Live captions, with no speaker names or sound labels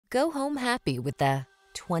Go home happy with the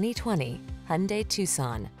 2020 Hyundai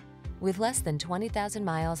Tucson. With less than 20,000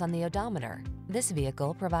 miles on the odometer, this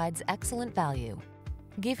vehicle provides excellent value.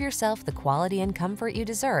 Give yourself the quality and comfort you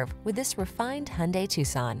deserve with this refined Hyundai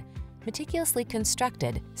Tucson. Meticulously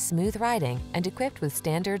constructed, smooth riding, and equipped with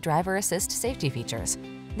standard driver assist safety features,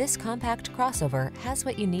 this compact crossover has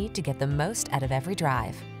what you need to get the most out of every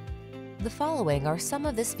drive. The following are some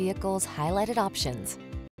of this vehicle's highlighted options: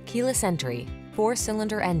 keyless entry,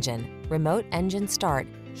 4-cylinder engine, remote engine start,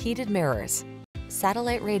 heated mirrors,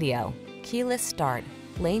 satellite radio, keyless start,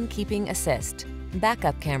 lane keeping assist,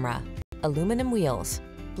 backup camera, aluminum wheels,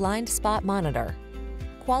 blind spot monitor.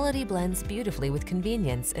 Quality blends beautifully with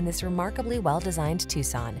convenience in this remarkably well-designed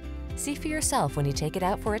Tucson. See for yourself when you take it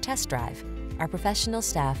out for a test drive. Our professional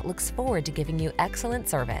staff looks forward to giving you excellent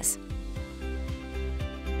service.